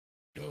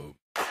Hey,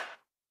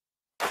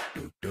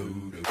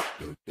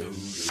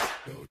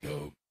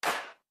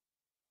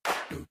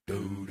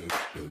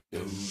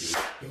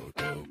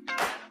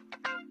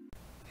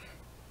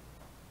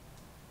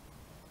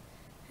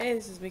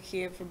 this is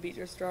Makia from Beat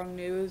Your Strong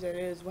News, and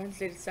it is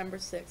Wednesday, December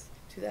 6th,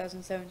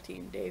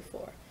 2017, Day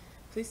 4.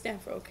 Please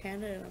stand for O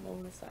Canada, and a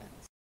moment of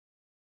silence.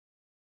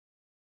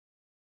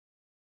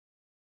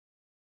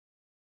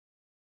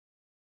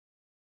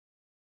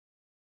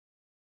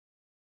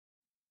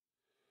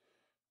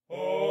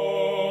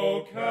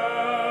 O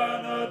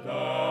Canada,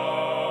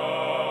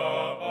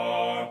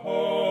 our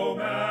home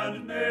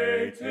and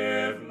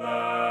native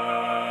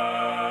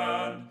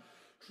land,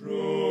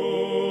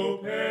 true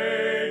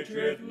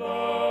patriot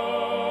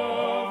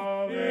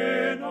love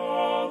in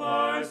all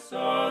thy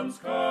sons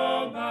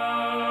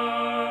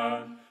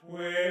command.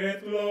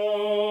 With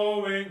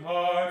glowing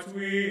hearts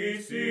we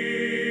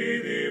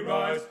see thee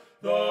rise,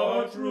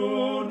 the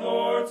true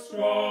north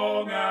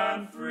strong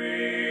and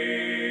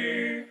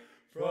free.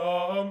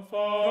 From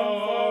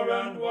far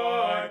and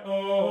wide,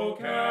 O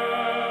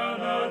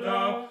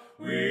Canada,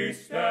 we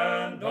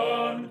stand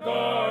on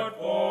guard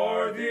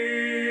for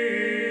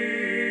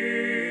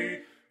thee.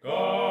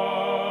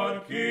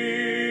 God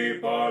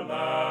keep our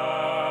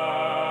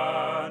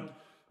land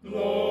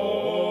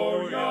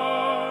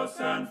glorious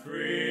and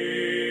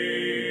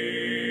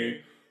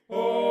free.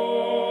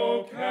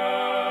 O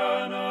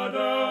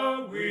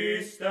Canada,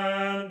 we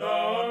stand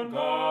on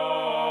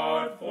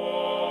guard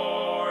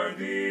for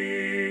thee.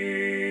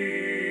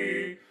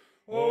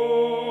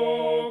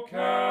 O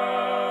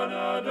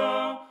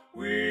Canada,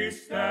 we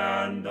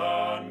stand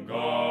on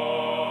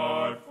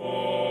guard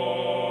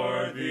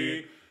for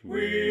thee.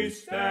 We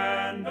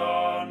stand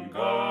on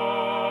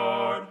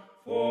guard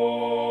for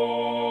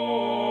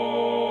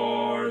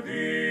thee.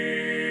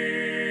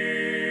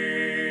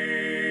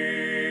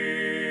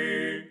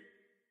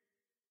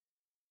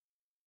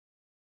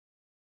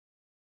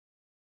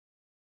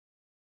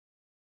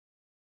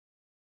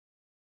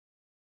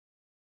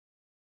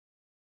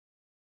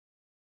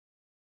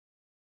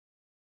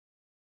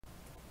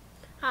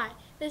 Hi,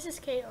 this is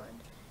Caitlin.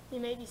 You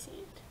may be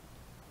seated.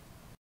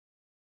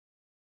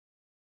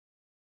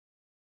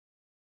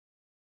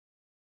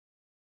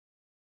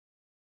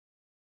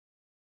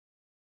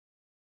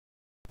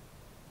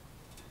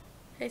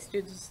 Hey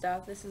students and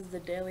staff, this is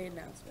the daily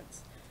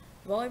announcements.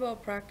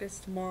 Volleyball practice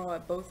tomorrow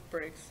at both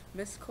breaks.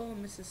 Miss Cole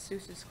and Mrs.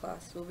 Seuss's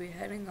class will be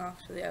heading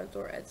off to the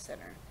Outdoor Ed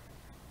Center.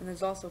 And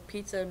there's also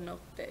pizza and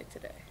milk day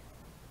today.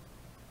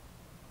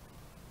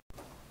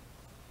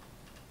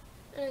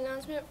 An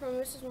announcement from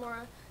Mrs.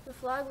 Mora. The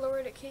flag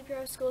lowered at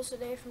KPR schools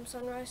today from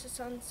sunrise to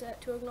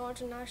sunset to acknowledge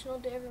the National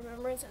Day of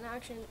Remembrance and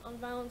Action on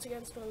Violence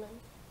Against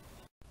Women.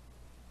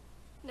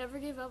 Never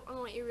give up on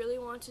what you really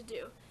want to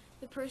do.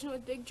 The person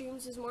with big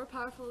dreams is more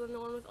powerful than the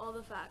one with all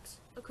the facts.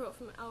 A quote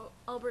from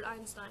Albert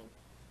Einstein.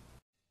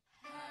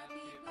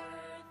 Happy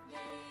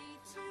birthday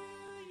to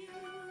you.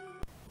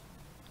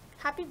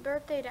 Happy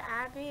birthday to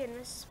Abby and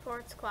Mrs.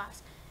 Port's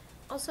class.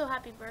 Also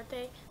happy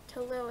birthday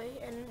to Lily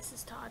and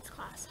Mrs. Todd's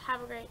class.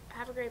 Have a great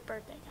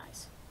birthday,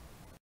 guys.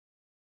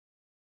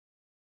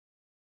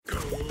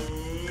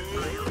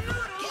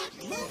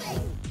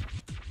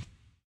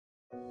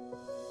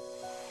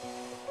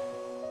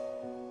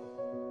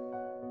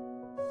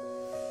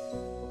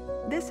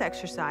 This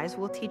exercise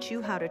will teach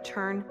you how to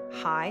turn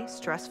high,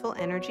 stressful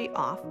energy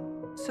off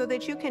so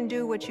that you can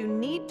do what you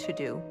need to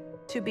do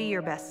to be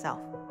your best self.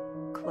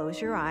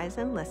 Close your eyes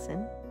and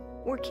listen,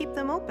 or keep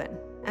them open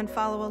and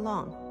follow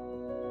along.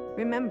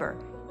 Remember,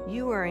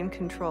 you are in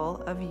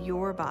control of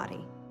your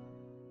body.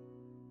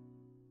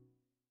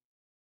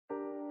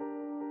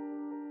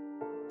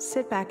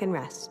 Sit back and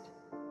rest.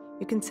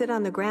 You can sit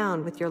on the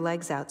ground with your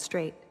legs out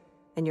straight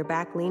and your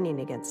back leaning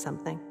against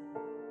something.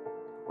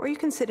 Or you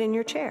can sit in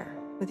your chair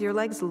with your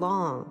legs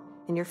long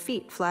and your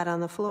feet flat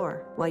on the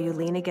floor while you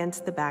lean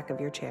against the back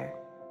of your chair.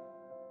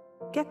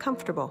 Get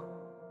comfortable.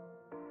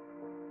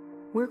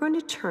 We're going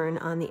to turn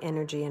on the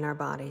energy in our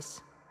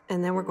bodies,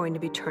 and then we're going to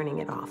be turning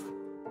it off.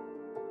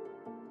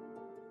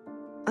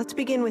 Let's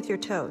begin with your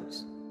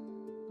toes.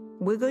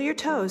 Wiggle your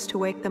toes to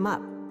wake them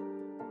up.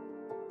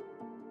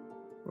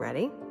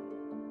 Ready?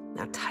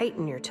 Now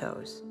tighten your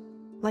toes,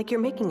 like you're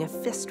making a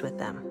fist with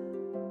them.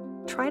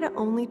 Try to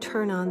only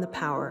turn on the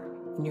power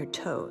in your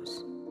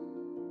toes.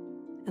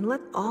 And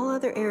let all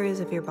other areas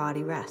of your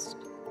body rest.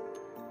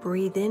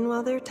 Breathe in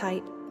while they're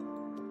tight,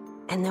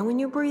 and then when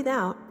you breathe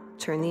out,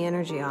 turn the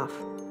energy off.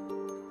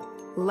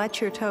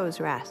 Let your toes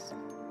rest.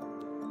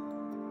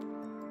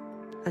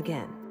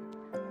 Again,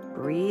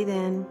 breathe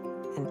in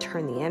and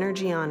turn the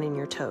energy on in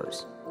your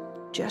toes.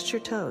 Just your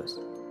toes.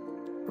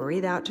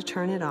 Breathe out to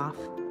turn it off,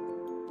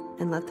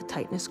 and let the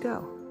tightness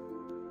go.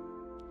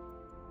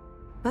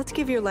 Let's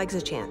give your legs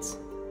a chance.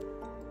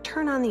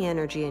 Turn on the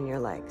energy in your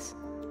legs.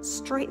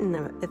 Straighten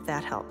them if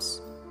that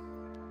helps.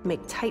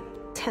 Make tight,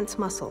 tense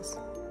muscles.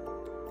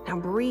 Now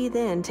breathe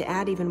in to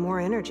add even more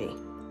energy.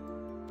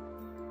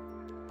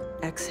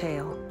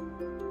 Exhale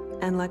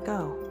and let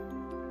go.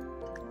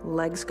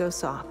 Legs go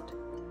soft.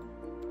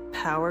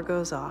 Power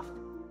goes off.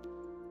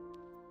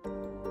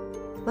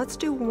 Let's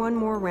do one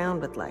more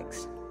round with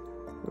legs.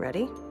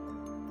 Ready?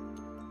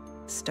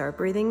 Start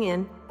breathing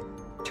in.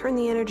 Turn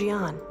the energy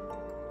on.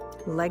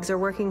 Legs are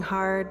working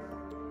hard,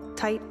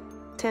 tight,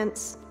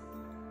 tense.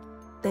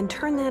 Then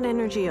turn that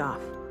energy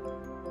off.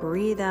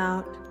 Breathe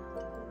out,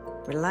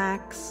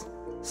 relax,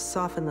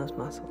 soften those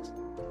muscles.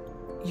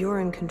 You're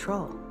in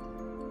control.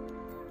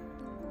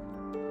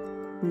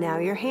 Now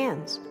your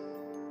hands.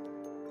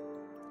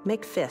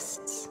 Make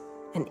fists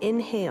and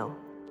inhale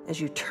as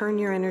you turn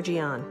your energy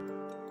on.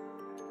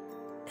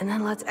 And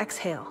then let's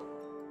exhale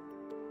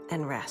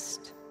and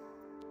rest.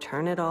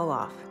 Turn it all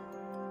off.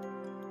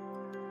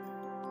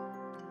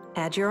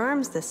 Add your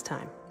arms this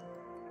time.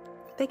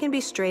 They can be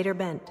straight or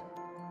bent.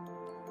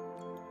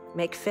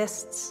 Make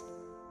fists.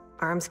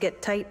 Arms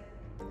get tight.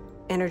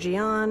 Energy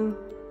on.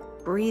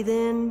 Breathe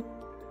in.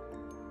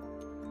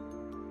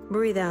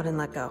 Breathe out and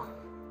let go.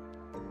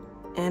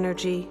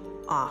 Energy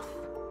off.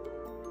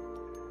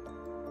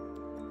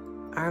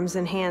 Arms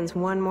and hands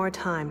one more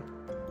time.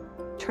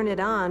 Turn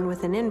it on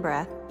with an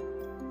in-breath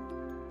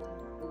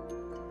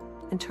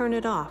and turn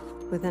it off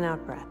with an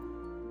out-breath.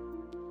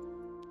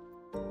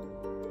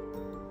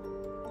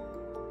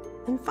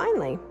 And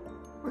finally,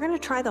 we're going to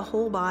try the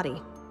whole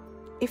body.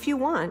 If you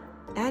want,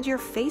 add your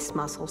face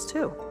muscles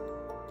too.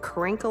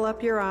 Crinkle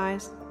up your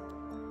eyes,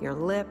 your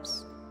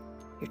lips,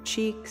 your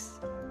cheeks.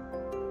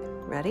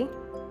 Ready?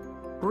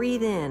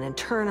 Breathe in and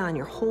turn on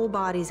your whole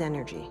body's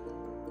energy.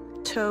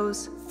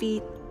 Toes,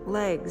 feet,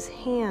 legs,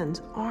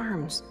 hands,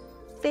 arms,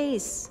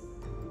 face.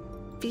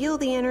 Feel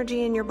the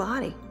energy in your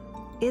body.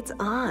 It's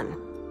on.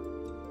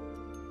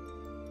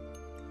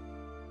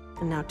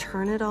 And now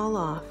turn it all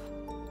off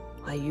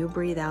while you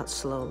breathe out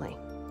slowly.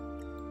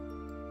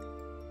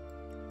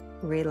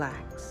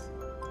 Relax.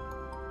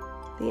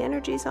 The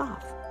energy's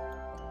off.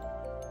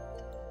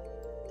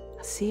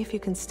 See if you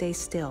can stay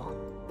still.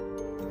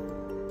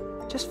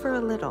 Just for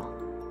a little.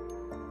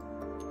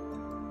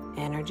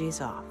 Energy's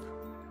off.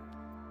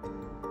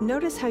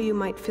 Notice how you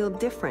might feel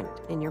different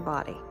in your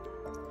body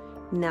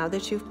now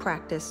that you've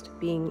practiced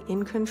being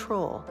in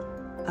control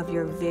of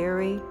your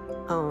very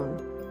own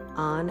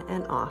on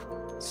and off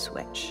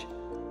switch.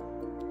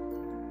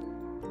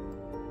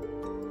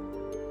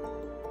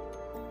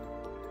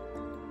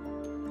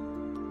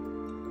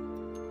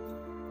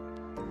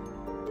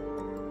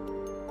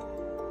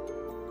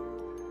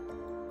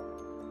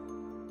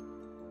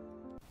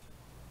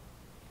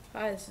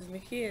 Hi, this is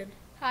McKeon,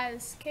 Hi,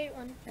 this is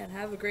Caitlin. and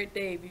have a great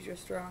day. Be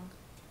strong.